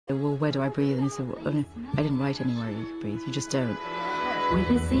Well, where do I breathe? And he said, well, oh, no, I didn't write anywhere you could breathe, you just don't. With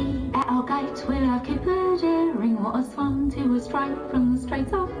the sea at our gate, we'll have Kipper daring. What a fun to us straight from the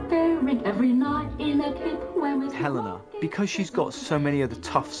Straits of Bering. Every night in a kip when we're Helena, because she's got so many of the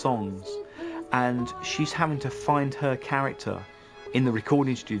tough songs, and she's having to find her character in the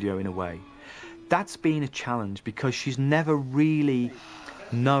recording studio in a way, that's been a challenge because she's never really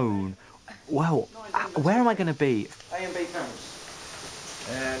known, well, where am I going to be? A and B cameras.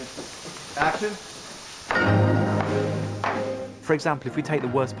 And action. For example, if we take the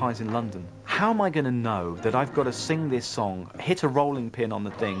worst pies in London, how am I going to know that I've got to sing this song, hit a rolling pin on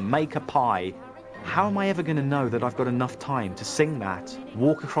the thing, make a pie? How am I ever going to know that I've got enough time to sing that,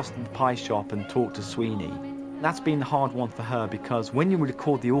 walk across to the pie shop and talk to Sweeney? That's been the hard one for her because when you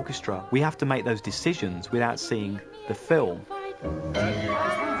record the orchestra, we have to make those decisions without seeing the film.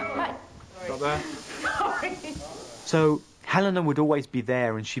 Got there? So Helena would always be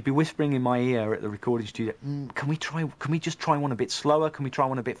there and she'd be whispering in my ear at the recording studio, can we just try one a bit slower? Can we try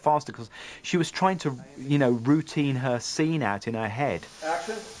one a bit faster? Because she was trying to, you know, routine her scene out in her head.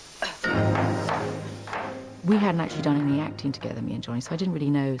 Action. We hadn't actually done any acting together, me and Johnny, so I didn't really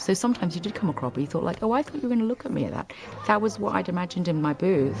know. So sometimes you did come across, but you thought like, oh, I thought you were going to look at me at that. That was what I'd imagined in my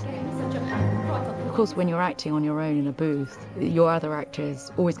booth. Of course, when you're acting on your own in a booth, your other actor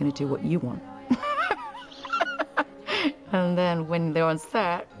is always going to do what you want. And then when they're on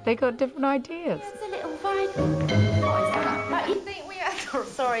set, they got different ideas. It's a little fine. What is that? You think we are...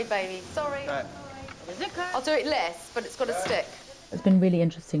 Sorry, baby. Sorry. I'll do it less, but it's got to stick. It's been really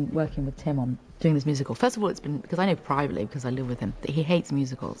interesting working with Tim on doing this musical. First of all, it's been, because I know privately, because I live with him, that he hates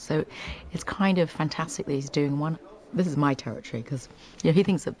musicals. So it's kind of fantastic that he's doing one. This is my territory, because you know, he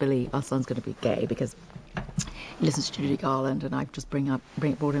thinks that Billy, our son's going to be gay, because he listens to Judy Garland, and I've just brought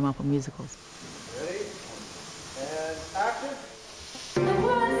him up on musicals. Ready? And action.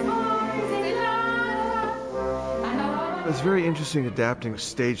 It's very interesting adapting a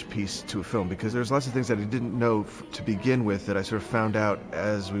stage piece to a film because there's lots of things that I didn't know to begin with that I sort of found out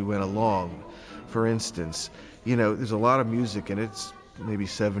as we went along. For instance, you know, there's a lot of music and it's maybe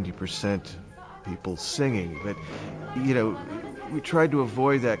 70% people singing, but, you know, we tried to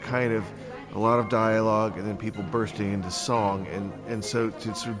avoid that kind of a lot of dialogue and then people bursting into song, and so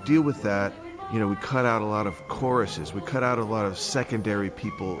to sort of deal with that, you know, we cut out a lot of choruses, we cut out a lot of secondary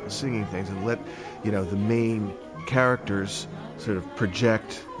people singing things and let, you know, the main characters sort of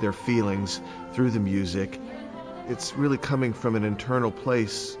project their feelings through the music. It's really coming from an internal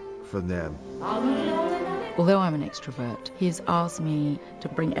place for them. Although I'm an extrovert, he's asked me to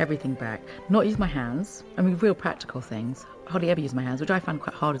bring everything back, not use my hands, I mean real practical things, hardly ever use my hands, which I found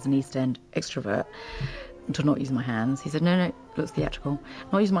quite hard as an East End extrovert, to not use my hands. He said, no, looks theatrical.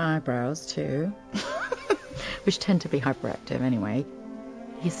 Not use my eyebrows too, which tend to be hyperactive anyway.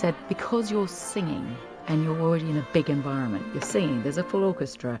 He said, because you're singing and you're already in a big environment, you're singing, there's a full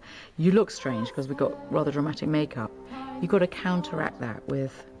orchestra, you look strange because we've got rather dramatic makeup. You've got to counteract that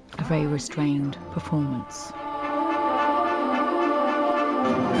with a very restrained performance.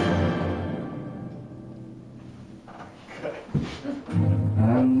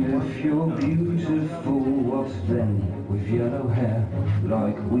 And if you're beautiful, what then, with yellow hair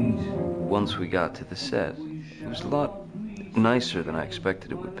like wheat? Once we got to the set, it was a lot nicer than I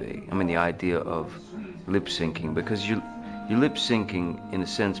expected it would be. I mean, the idea of lip syncing, because you're lip syncing in a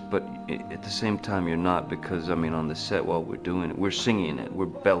sense, but at the same time you're not, because I mean on the set while we're doing it, we're singing it, we're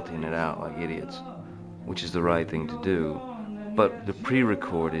belting it out like idiots, which is the right thing to do. But the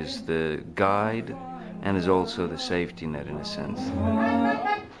pre-record is the guide and is also the safety net in a sense.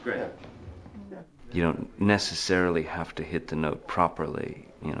 Great. You don't necessarily have to hit the note properly,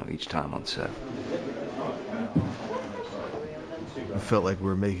 you know, each time on set. I felt like we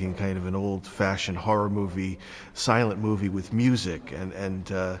were making kind of an old-fashioned horror movie, silent movie with music, and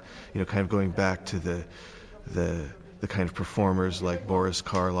you know, kind of going back to the kind of performers like Boris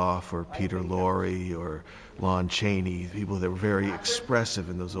Karloff or Peter Lorre or Lon Chaney, people that were very expressive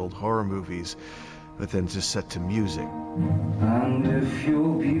in those old horror movies, but then just set to music. And if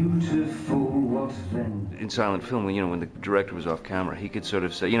you're beautiful, what then? In silent film, you know, when the director was off camera, he could sort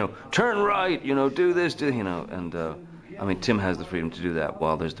of say, you know, turn right, you know, do this, you know, and I mean, Tim has the freedom to do that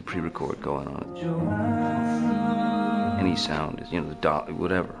while there's the pre-record going on. Any sound is, you know, the dot,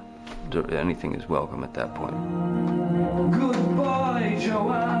 whatever. Anything is welcome at that point. Goodbye,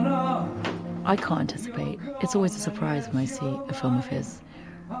 Joanna. I can't anticipate. It's always a surprise when I see a film of his.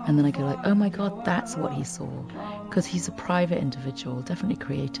 And then I go like, oh my God, that's what he saw. Because he's a private individual, definitely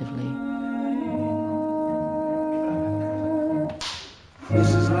creatively.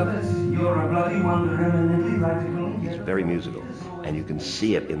 Mrs. Lovett, you're a bloody wonder eminently practical. He's very musical. And you can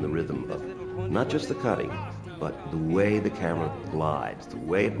see it in the rhythm of not just the cutting, but the way the camera glides, the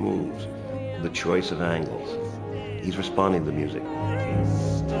way it moves, the choice of angles. He's responding to the music.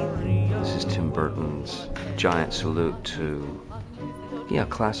 This is Tim Burton's giant salute to,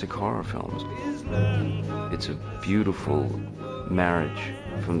 classic horror films. It's a beautiful marriage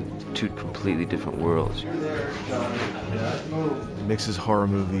from two completely different worlds. Mixes horror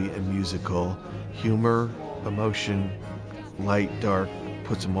movie and musical, humor, emotion, light, dark,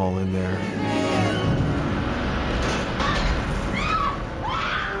 puts them all in there.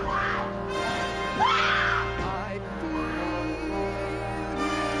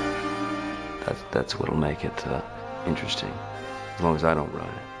 That's what'll make it interesting, as long as I don't ruin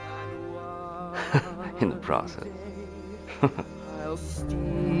it in the process.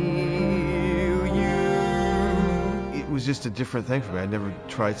 It was just a different thing for me. I never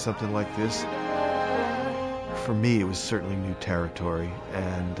tried something like this. For me, it was certainly new territory,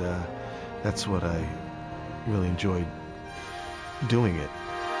 and that's what I really enjoyed doing it.